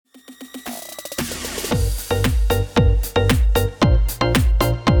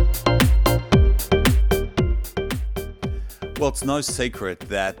Well, it's no secret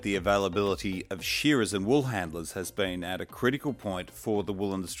that the availability of shearers and wool handlers has been at a critical point for the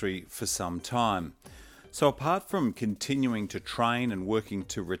wool industry for some time. So apart from continuing to train and working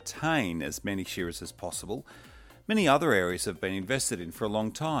to retain as many shearers as possible, many other areas have been invested in for a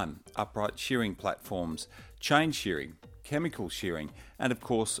long time. Upright shearing platforms, chain shearing, chemical shearing, and of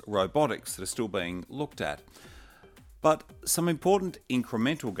course robotics that are still being looked at. But some important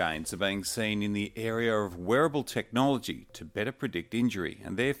incremental gains are being seen in the area of wearable technology to better predict injury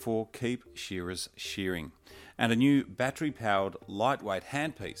and therefore keep shearers shearing. And a new battery-powered lightweight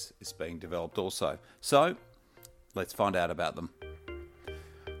handpiece is being developed also. So, let's find out about them.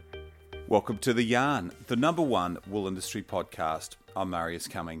 Welcome to The Yarn, the #1 wool industry podcast. I'm Marius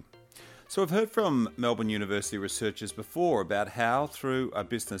Cumming. So I've heard from Melbourne University researchers before about how, through a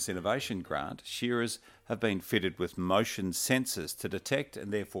business innovation grant, shearers have been fitted with motion sensors to detect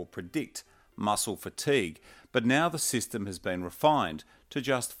and therefore predict muscle fatigue. But now the system has been refined to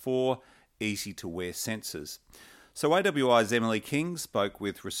just 4 easy-to-wear sensors. So AWI's Emily King spoke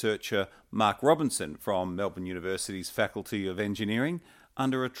with researcher Mark Robinson from Melbourne University's Faculty of Engineering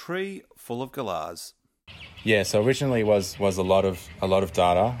under a tree full of galahs. Yeah, so originally was a lot of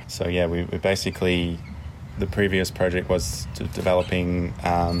data. So yeah, we basically, the previous project was developing,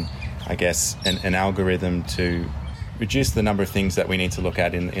 an algorithm to reduce the number of things that we need to look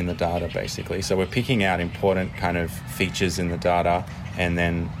at in the data, basically. So we're picking out important kind of features in the data and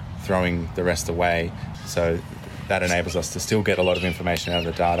then throwing the rest away. So that enables us to still get a lot of information out of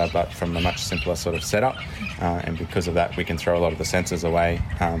the data, but from a much simpler sort of setup. And because of that, we can throw a lot of the sensors away,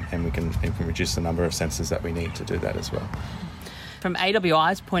 and we can reduce the number of sensors that we need to do that as well. From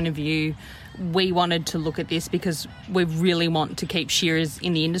AWI's point of view, we wanted to look at this because we really want to keep shearers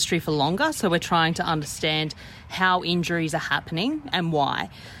in the industry for longer. So we're trying to understand how injuries are happening and why.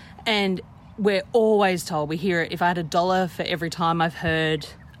 And we're always told, we hear it, if I had $1 for every time I've heard,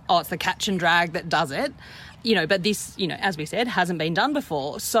 oh, it's the catch and drag that does it. But this, as we said, hasn't been done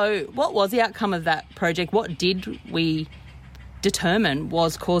before. So what was the outcome of that project? What did we determine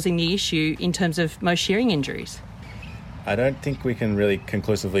was causing the issue in terms of most shearing injuries? I don't think we can really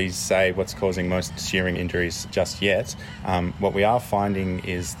conclusively say what's causing most shearing injuries just yet. What we are finding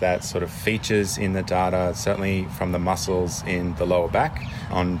is that sort of features in the data, certainly from the muscles in the lower back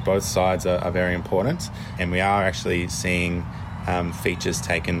on both sides are very important. And we are actually seeing features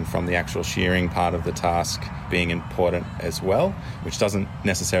taken from the actual shearing part of the task being important as well, which doesn't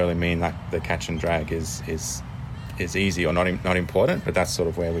necessarily mean that the catch and drag is easy or not important, but that's sort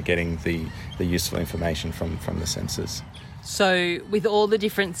of where we're getting the useful information from the sensors. So with all the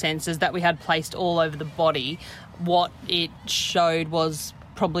different sensors that we had placed all over the body, what it showed was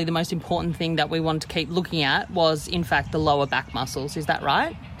probably the most important thing that we wanted to keep looking at was, in fact, the lower back muscles. Is that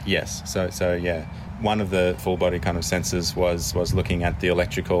right? Yes. So yeah. One of the full body kind of sensors was looking at the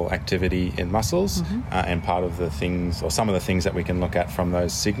electrical activity in muscles, and part of the things, or some of the things that we can look at from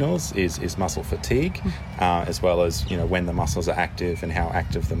those signals is muscle fatigue, as well as when the muscles are active and how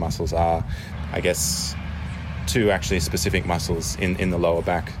active the muscles are. I guess 2 actually specific muscles in the lower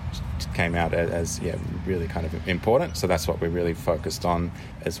back came out as really kind of important. So that's what we're really focused on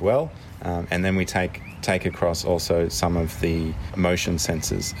as well. And then we take across also some of the motion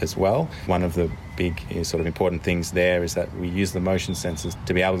sensors as well. One of the big sort of important things there is that we use the motion sensors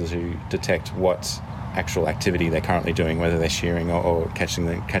to be able to detect what actual activity they're currently doing, whether they're shearing or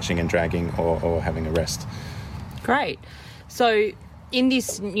catching and dragging or having a rest. Great. So in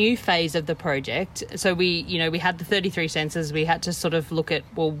this new phase of the project, so we had the 33 sensors. We had to sort of look at,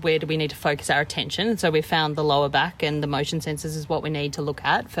 well, where do we need to focus our attention? And so we found the lower back and the motion sensors is what we need to look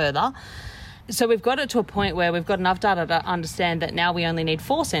at further. So we've got it to a point where we've got enough data to understand that now we only need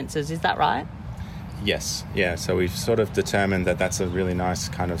 4 sensors. Is that right? Yes. Yeah. So we've sort of determined that that's a really nice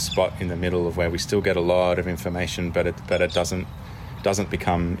kind of spot in the middle of where we still get a lot of information, but it doesn't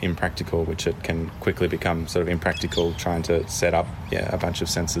become impractical, which it can quickly become sort of impractical trying to set up a bunch of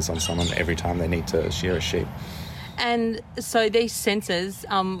sensors on someone every time they need to shear a sheep. And so these sensors,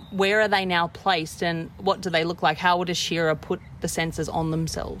 where are they now placed and what do they look like? How would a shearer put the sensors on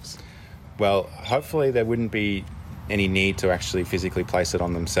themselves? Well, hopefully there wouldn't be any need to actually physically place it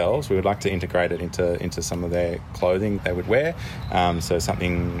on themselves. We would like to integrate it into some of their clothing they would wear. So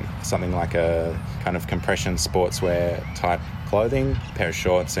something like a kind of compression sportswear type clothing, a pair of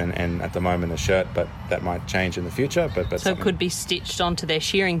shorts and at the moment a shirt, but that might change in the future. But so it could be stitched onto their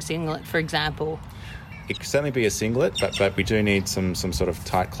shearing singlet, for example. It could certainly be a singlet, but we do need some sort of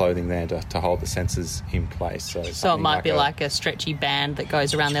tight clothing there to hold the sensors in place. So it might be like a stretchy band that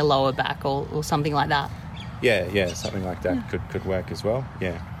goes around their lower back or something like that. Yeah, something like that could work as well.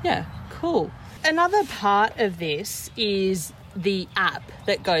 Yeah. Yeah, cool. another part of this is the app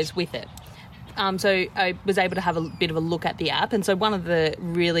that goes with it. So I was able to have a bit of a look at the app, and so one of the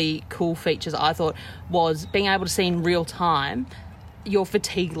really cool features I thought was being able to see in real time your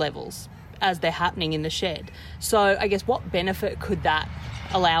fatigue levels as they're happening in the shed. So I guess what benefit could that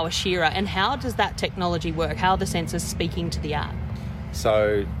allow a shearer, and how does that technology work? How are the sensors speaking to the app?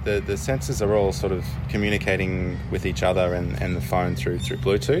 So the sensors are all sort of communicating with each other and the phone through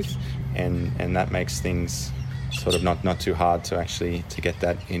Bluetooth, and that makes things sort of not too hard to actually to get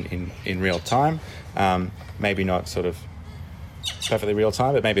that in real time. Maybe not sort of perfectly real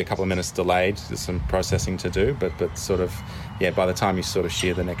time, but maybe a couple of minutes delayed. There's some processing to do, but sort of, by the time you sort of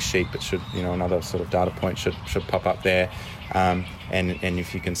shear the next sheep, it should, another sort of data point should pop up there. And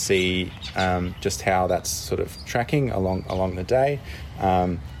if you can see just how that's sort of tracking along the day,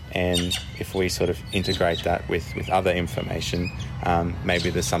 and if we sort of integrate that with other information, maybe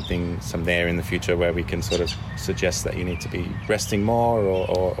there's some there in the future where we can sort of suggest that you need to be resting more,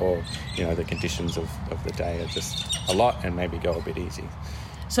 or the conditions of the day are just a lot, and maybe go a bit easy.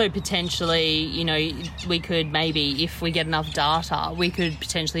 So potentially, we could maybe, if we get enough data, we could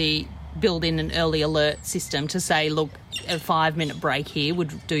potentially build in an early alert system to say, look, a 5-minute break here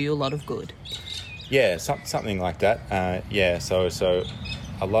would do you a lot of good. Yeah, something like that. So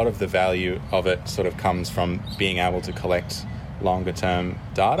a lot of the value of it sort of comes from being able to collect longer term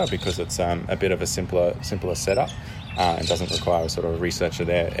data, because it's a bit of a simpler setup and doesn't require a sort of researcher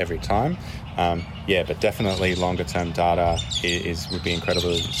there every time. But definitely longer term data would be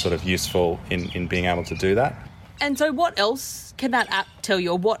incredibly sort of useful in being able to do that. And so what else can that app tell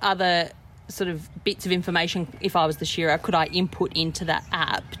you, or what other sort of bits of information, if I was the shearer, could I input into that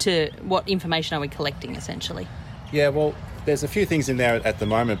app? To what information are we collecting essentially? Yeah, well, there's a few things in there at the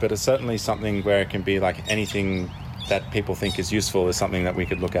moment, but it's certainly something where it can be like anything that people think is useful is something that we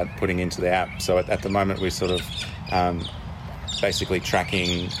could look at putting into the app. So at the moment, we're sort of basically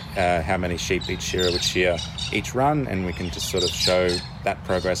tracking how many sheep each shearer would shear each run, and we can just sort of show that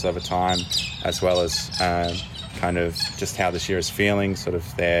progress over time, as well as kind of just how the shearer's feeling, sort of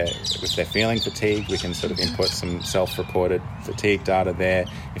if they're feeling fatigued, we can sort of input some self-reported fatigue data there.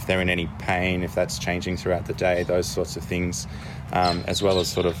 If they're in any pain, if that's changing throughout the day, those sorts of things, as well as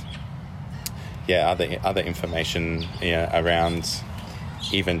sort of other information around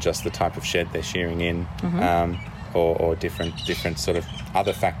even just the type of shed they're shearing in, or different sort of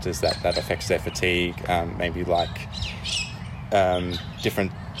other factors that affects their fatigue, maybe like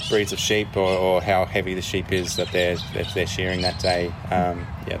different breeds of sheep, or how heavy the sheep is that they're shearing that day.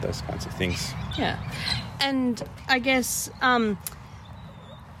 Those kinds of things. Yeah. And I guess,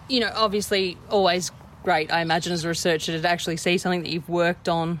 obviously always great, I imagine, as a researcher, to actually see something that you've worked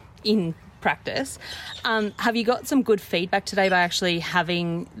on in practice. Have you got some good feedback today by actually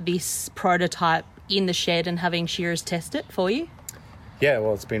having this prototype in the shed and having shearers test it for you? Yeah,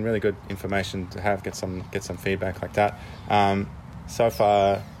 well, it's been really good information to have, get some feedback like that. So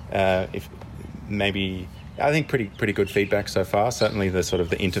far, I think pretty good feedback so far. Certainly the sort of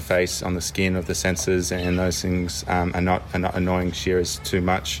the interface on the skin of the sensors and those things are not annoying shearers too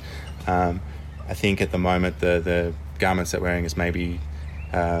much. I think at the moment the garments that we're wearing is maybe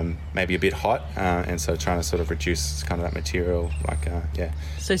a bit hot, and so trying to sort of reduce kind of that material,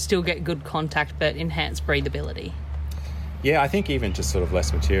 So still get good contact but enhance breathability. Yeah, I think even just sort of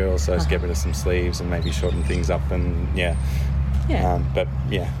less material, so just get rid of some sleeves and maybe shorten things up, and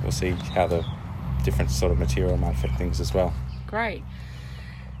we'll see how the different sort of material might affect things as well. Great.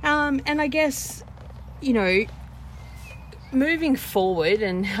 And I guess, moving forward,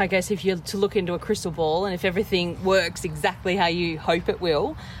 and I guess if you're to look into a crystal ball and if everything works exactly how you hope it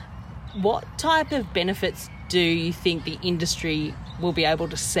will, what type of benefits do you think the industry will be able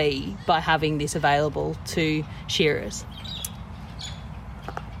to see by having this available to shearers?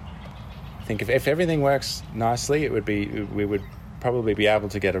 I think if everything works nicely, we would probably be able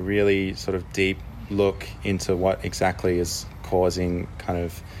to get a really sort of deep look into what exactly is causing kind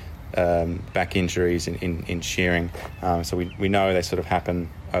of back injuries in shearing. So we know they sort of happen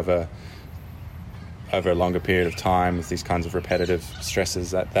over a longer period of time with these kinds of repetitive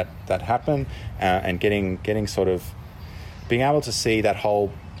stresses that happen, and getting sort of being able to see that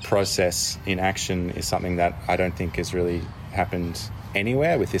whole process in action is something that I don't think has really happened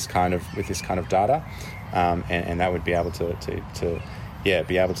anywhere with this kind of data, and that would be able to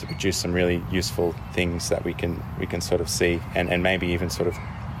be able to produce some really useful things that we can sort of see, and maybe even sort of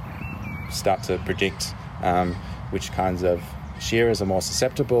start to predict which kinds of shearers are more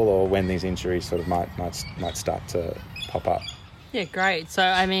susceptible, or when these injuries sort of might start to pop up. Yeah, great. So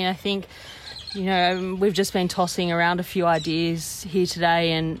I think we've just been tossing around a few ideas here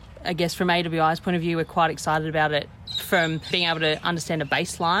today, and I guess from AWI's point of view, we're quite excited about it from being able to understand a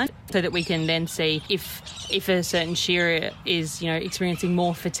baseline so that we can then see if a certain shearer is, experiencing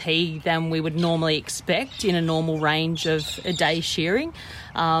more fatigue than we would normally expect in a normal range of a day shearing.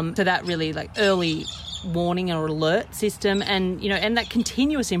 So that really early warning or alert system and that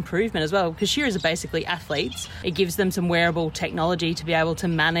continuous improvement as well, because shearers are basically athletes. It gives them some wearable technology to be able to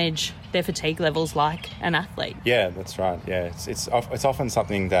manage their fatigue levels like an athlete. Yeah, that's right. Yeah, it's often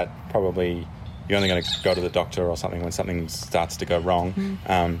something that probably you're only going to go to the doctor or something when something starts to go wrong.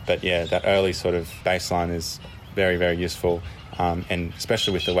 But yeah, that early sort of baseline is very, very useful, and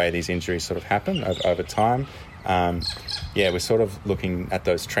especially with the way these injuries sort of happen over time. We're sort of looking at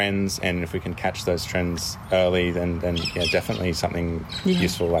those trends, and if we can catch those trends early, then definitely something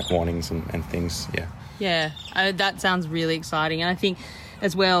useful like warnings and things. Yeah, that sounds really exciting, and I think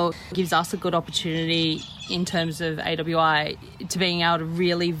as well it gives us a good opportunity in terms of AWI to being able to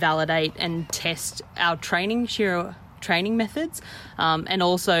really validate and test our shearer training methods, and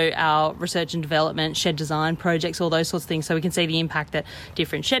also our research and development, shed design projects, all those sorts of things, so we can see the impact that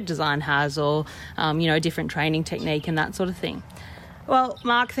different shed design has, or a different training technique and that sort of thing. Well,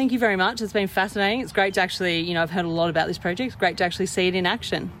 Mark, thank you very much. It's been fascinating. It's great to actually, I've heard a lot about this project. It's great to actually see it in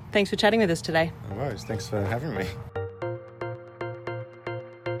action. Thanks for chatting with us today. No worries. Thanks for having me.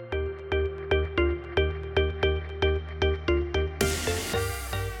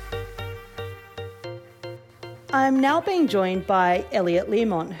 I'm now being joined by Elliot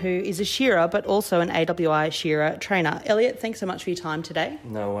Learmont, who is a shearer but also an AWI shearer trainer. Elliot, thanks so much for your time today.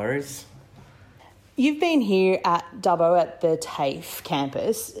 No worries. You've been here at Dubbo at the TAFE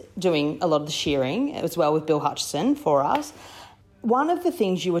campus doing a lot of the shearing as well with Bill Hutchison for us. One of the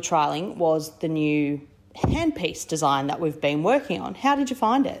things you were trialling was the new handpiece design that we've been working on. How did you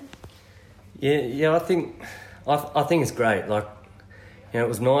find it? Yeah, I think it's great. It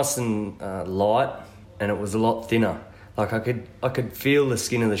was nice and light, and it was a lot thinner. I could feel the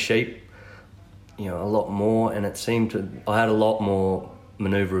skin of the sheep, a lot more, and I had a lot more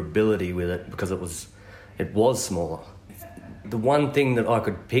manoeuvrability with it because it was smaller. The one thing that I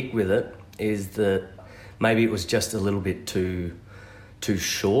could pick with it is that maybe it was just a little bit too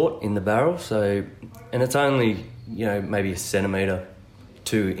short in the barrel. So, and it's only maybe a centimetre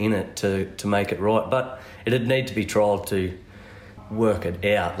two in it to make it right, but it'd need to be trialled to work it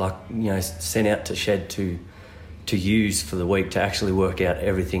out, sent out to shed to use for the week to actually work out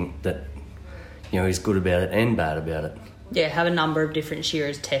everything that is good about it and bad about it. Yeah, have a number of different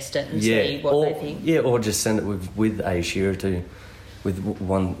shearers test it and see what they think. Yeah, or just send it with a shearer with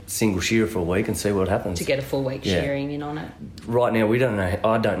one single shearer for a week and see what happens. To get a full week shearing in on it. Right now,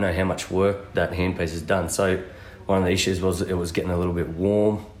 I don't know how much work that handpiece has done. So one of the issues was it was getting a little bit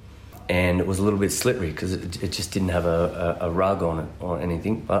warm, and it was a little bit slippery because it just didn't have a rug on it or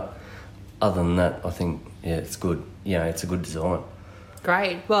anything. But other than that, I think, it's good. It's a good design.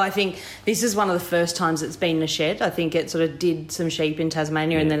 Great. Well, I think this is one of the first times it's been in a shed. I think it sort of did some sheep in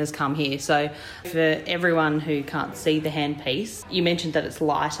Tasmania and then has come here. So for everyone who can't see the handpiece, you mentioned that it's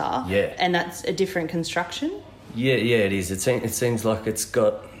lighter. Yeah. And that's a different construction? Yeah, it is. It seems like it's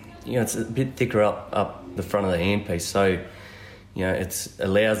got, it's a bit thicker up the front of the handpiece. So, it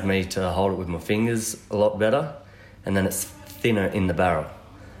allows me to hold it with my fingers a lot better, and then it's thinner in the barrel.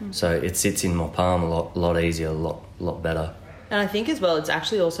 So it sits in my palm a lot easier, a lot better. And I think as well, it's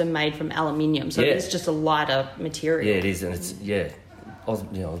actually also made from aluminium, so it's just a lighter material. Yeah, it is, and it's I was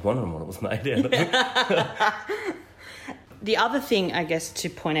wondering what it was made out of. The other thing, I guess, to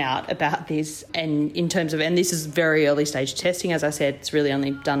point out about this, and in terms of, and this is very early stage testing, as I said, it's really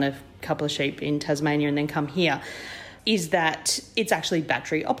only done a couple of sheep in Tasmania and then come here, is that it's actually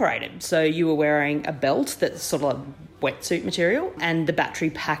battery operated. So you were wearing a belt that's sort of like wetsuit material, and the battery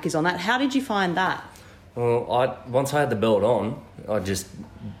pack is on that. How did you find that? Well, once I had the belt on, I just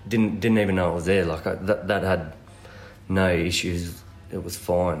didn't even know it was there. That had no issues. It was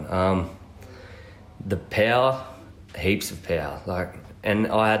fine. The power, heaps of power. And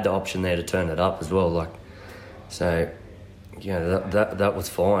I had the option there to turn it up as well. That was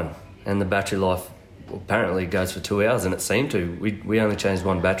fine. And the battery life apparently goes for 2 hours, and it seemed to. We only changed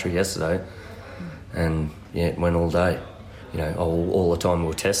one battery yesterday, and it went all day. All the time we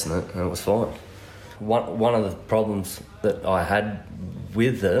were testing it, and it was fine. One of the problems that I had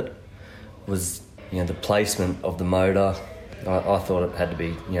with it was, the placement of the motor. I thought it had to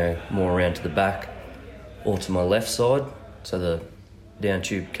be, more around to the back or to my left side, so the down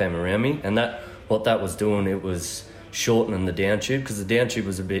tube came around me. And what that was doing, it was shortening the down tube, because the down tube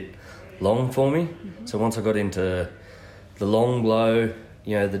was a bit long for me. Mm-hmm. So once I got into the long blow,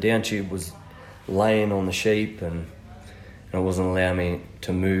 the down tube was laying on the sheep, and and it wasn't allowing me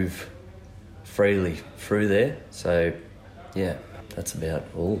to move freely through there. So, yeah, that's about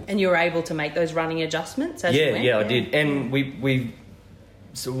all. And you were able to make those running adjustments as you went? Yeah, I did. And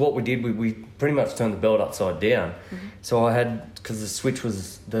so what we did, we pretty much turned the belt upside down. Mm-hmm. So I had, because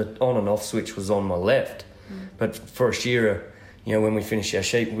the on and off switch was on my left, but for a shearer, you know, when we finish our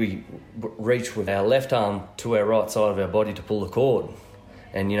sheep, we reach with our left arm to our right side of our body to pull the cord.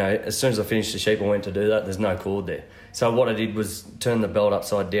 And, you know, as soon as I finished the sheep, I went to do that. There's no cord there. So what I did was turn the belt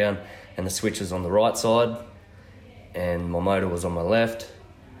upside down, and the switch was on the right side, and my motor was on my left.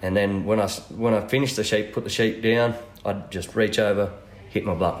 And then when I finished the sheep, put the sheep down, I'd just reach over, hit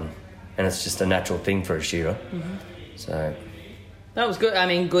my button. And it's just a natural thing for a shearer. Mm-hmm. So that was good. I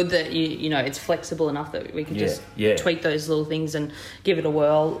mean, good that you know it's flexible enough that we can just tweak those little things and give it a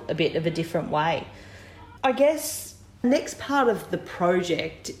whirl a bit of a different way. I guess the next part of the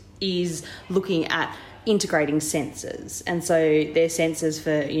project is looking at integrating sensors, and so they're sensors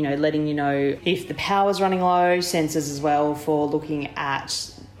for, you know, letting you know if the power's running low, sensors as well for looking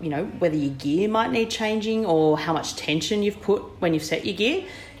at, you know, whether your gear might need changing or how much tension you've put when you've set your gear.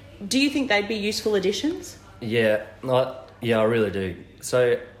 Do you think they'd be useful additions? Yeah, I really do.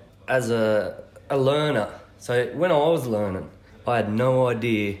 So as a learner, so when I was learning, I had no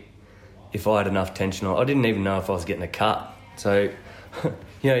idea if I had enough tension on. I didn't even know if I was getting a cut. So,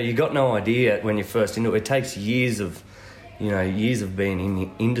 you know, you got no idea when you're first into it. It takes years of being in the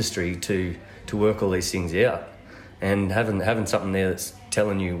industry to work all these things out. And having something there that's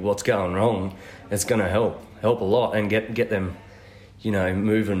telling you what's going wrong, it's going to help a lot and get them, you know,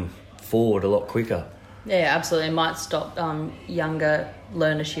 moving forward a lot quicker. Yeah, absolutely. It might stop younger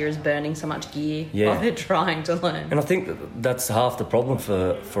learner shearers burning so much gear while they're trying to learn. And I think that's half the problem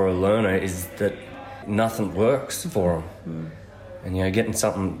for a learner, is that nothing works for them. And, you know, getting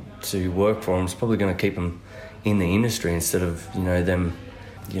something to work for them is probably going to keep them in the industry instead of, you know, them,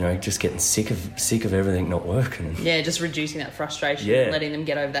 you know, just getting sick of everything not working. Yeah, just reducing that frustration and letting them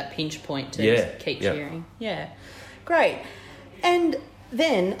get over that pinch point to just keep shearing. Yeah, great. And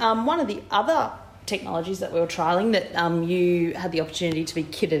then one of the other technologies that we were trialling that you had the opportunity to be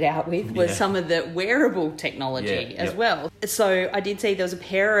kitted out with was some of the wearable technology as well. So I did see there was a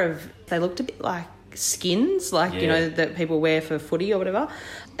pair of, they looked a bit like skins, like, you know, that people wear for footy or whatever,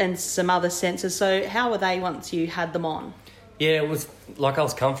 and some other sensors. So how were they once you had them on? Yeah, it was like I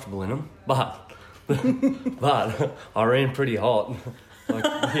was comfortable in them, but I ran pretty hot. Like,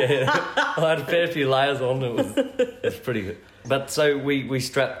 I had a fair few layers on. It was pretty good. But so we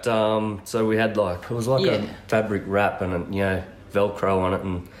strapped, so we had like, it was like a fabric wrap and, you know, Velcro on it,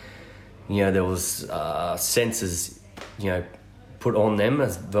 and, you know, there was sensors, you know, put on them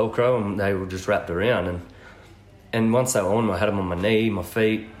as Velcro, and they were just wrapped around. And once they were on, I had them on my knee, my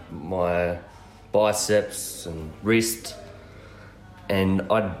feet, my biceps and wrist. And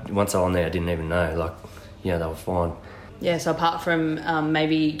once I was on there, I didn't even know, like, you know, they were fine. Yeah, so apart from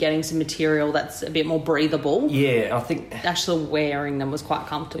maybe getting some material that's a bit more breathable, I think actually wearing them was quite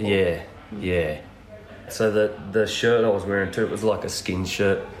comfortable. Yeah. So the shirt I was wearing too, it was like a skin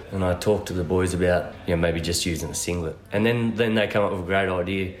shirt, and I talked to the boys about, you know, maybe just using a singlet. And then they come up with a great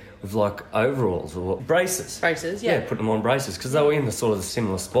idea with like overalls or braces. Braces, yeah. Yeah, put them on braces because they were in the sort of the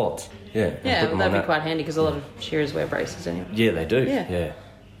similar spots. Yeah, that'd be quite handy because a lot of shearers wear braces anyway. Yeah, they do. Yeah.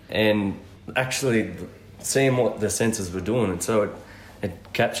 And actually, seeing what the sensors were doing, and so it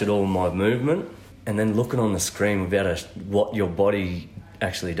captured all my movement, and then looking on the screen without what your body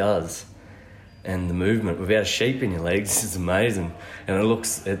actually does, and the movement without a sheep in your legs is amazing, and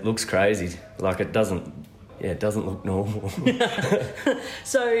it looks crazy. Like it doesn't look normal.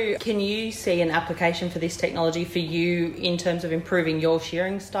 So, can you see an application for this technology for you in terms of improving your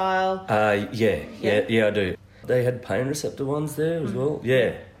shearing style? Yeah, I do. They had pain receptor ones there as well.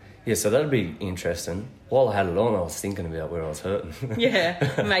 Yeah. Yeah, so that'd be interesting. While I had it on, I was thinking about where I was hurting.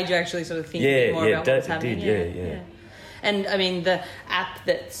 It made you actually sort of think a bit more about what's happening. Yeah. And, I mean, the app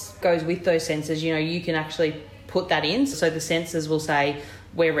that goes with those sensors, you know, you can actually put that in. So the sensors will say,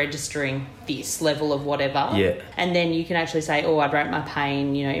 we're registering this level of whatever. Yeah. And then you can actually say, I'd rate my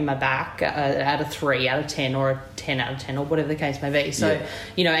pain, you know, in my back out of 3 out of 10 or a 10 out of 10 or whatever the case may be. So,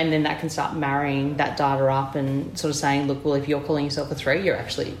 you know, and then that can start marrying that data up and sort of saying, look, well, if you're calling yourself a 3, you're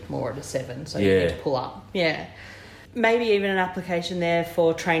actually more at a 7. So you need to pull up. Yeah. Maybe even an application there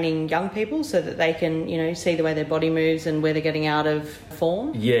for training young people so that they can, you know, see the way their body moves and where they're getting out of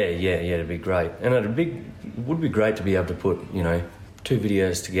form. Yeah, it'd be great. And it would be great to be able to put, you know, 2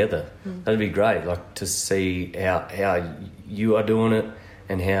 videos together. That'd be great, like to see how you are doing it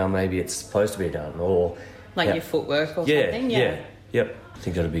and how maybe it's supposed to be done, or like your footwork or something. Yep. I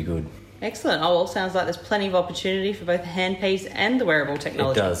think that'd be good. Excellent. Oh, well, sounds like there's plenty of opportunity for both the handpiece and the wearable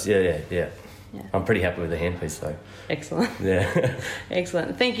technology. It does, yeah. I'm pretty happy with the handpiece though. Excellent. Yeah.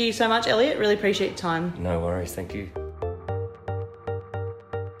 Excellent. Thank you so much, Elliot. Really appreciate your time. No worries, thank you.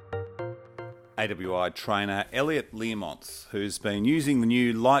 AWI trainer Elliot Learmonts, who's been using the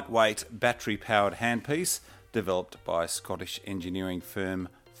new lightweight battery-powered handpiece developed by Scottish engineering firm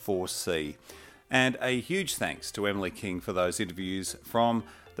 4C. And a huge thanks to Emily King for those interviews from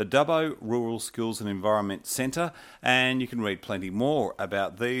the Dubbo Rural Skills and Environment Centre, and you can read plenty more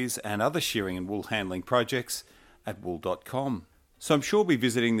about these and other shearing and wool handling projects at wool.com. So I'm sure we'll be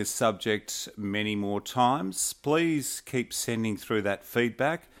visiting this subject many more times. Please keep sending through that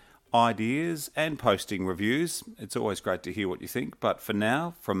feedback, ideas and posting reviews. It's always great to hear what you think, but for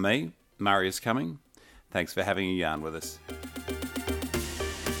now, from me, Murray is coming. Thanks for having a yarn with us.